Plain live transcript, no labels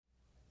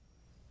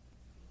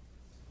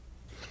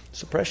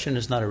Suppression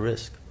is not a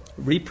risk.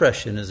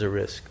 Repression is a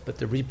risk, but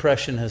the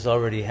repression has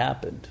already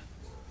happened.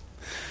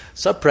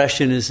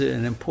 Suppression is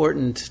an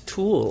important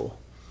tool.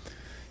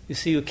 You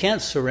see, you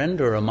can't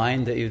surrender a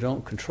mind that you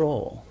don't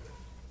control.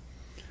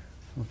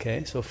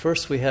 Okay, so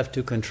first we have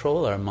to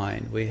control our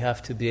mind. We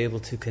have to be able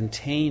to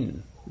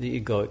contain the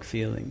egoic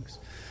feelings.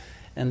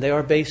 And they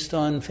are based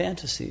on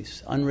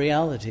fantasies,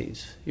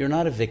 unrealities. You're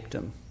not a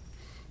victim.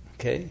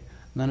 Okay?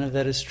 None of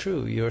that is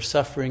true. Your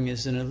suffering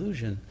is an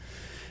illusion.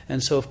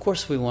 And so, of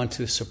course, we want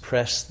to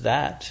suppress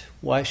that.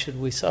 Why should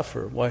we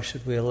suffer? Why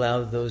should we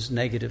allow those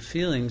negative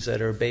feelings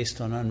that are based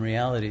on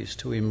unrealities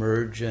to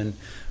emerge and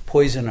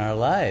poison our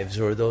lives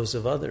or those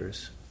of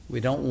others? We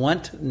don't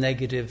want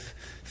negative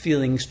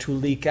feelings to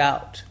leak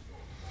out.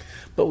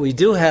 But we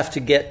do have to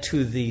get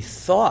to the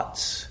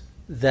thoughts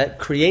that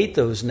create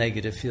those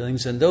negative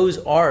feelings, and those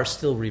are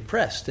still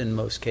repressed in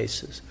most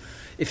cases.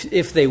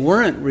 If they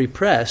weren't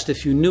repressed,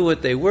 if you knew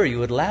what they were, you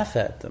would laugh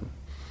at them.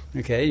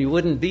 Okay, you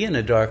wouldn't be in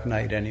a dark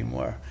night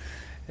anymore,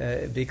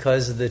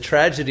 because the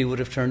tragedy would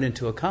have turned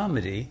into a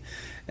comedy,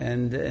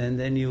 and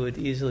then you would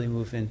easily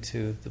move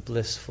into the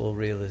blissful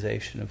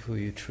realization of who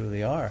you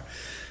truly are.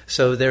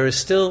 So there is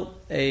still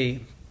a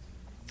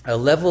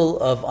level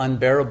of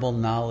unbearable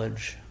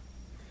knowledge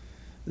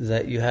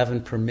that you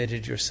haven't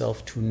permitted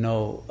yourself to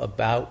know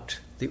about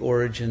the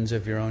origins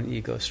of your own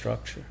ego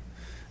structure.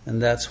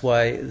 And that's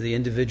why the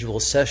individual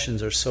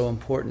sessions are so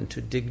important,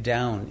 to dig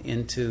down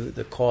into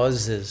the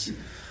causes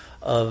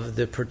of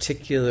the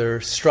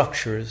particular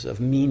structures of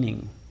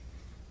meaning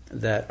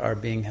that are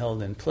being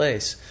held in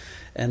place.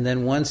 And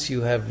then once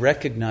you have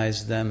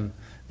recognized them,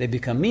 they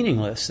become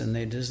meaningless and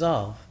they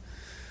dissolve.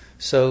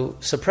 So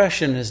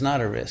suppression is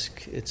not a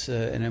risk. It's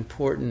an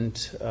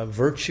important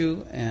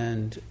virtue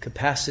and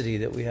capacity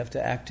that we have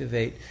to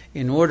activate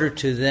in order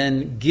to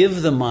then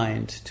give the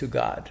mind to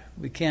God.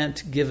 We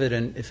can't give it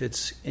if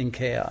it's in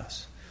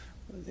chaos.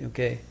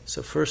 Okay,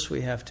 so first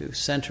we have to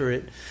center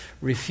it,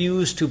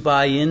 refuse to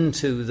buy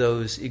into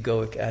those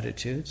egoic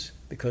attitudes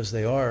because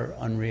they are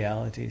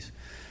unrealities,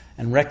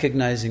 and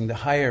recognizing the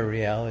higher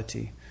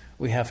reality,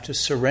 we have to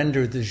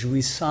surrender the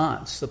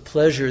jouissance, the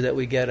pleasure that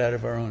we get out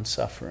of our own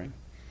suffering,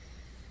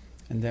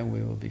 and then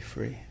we will be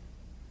free.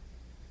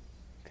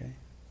 Okay.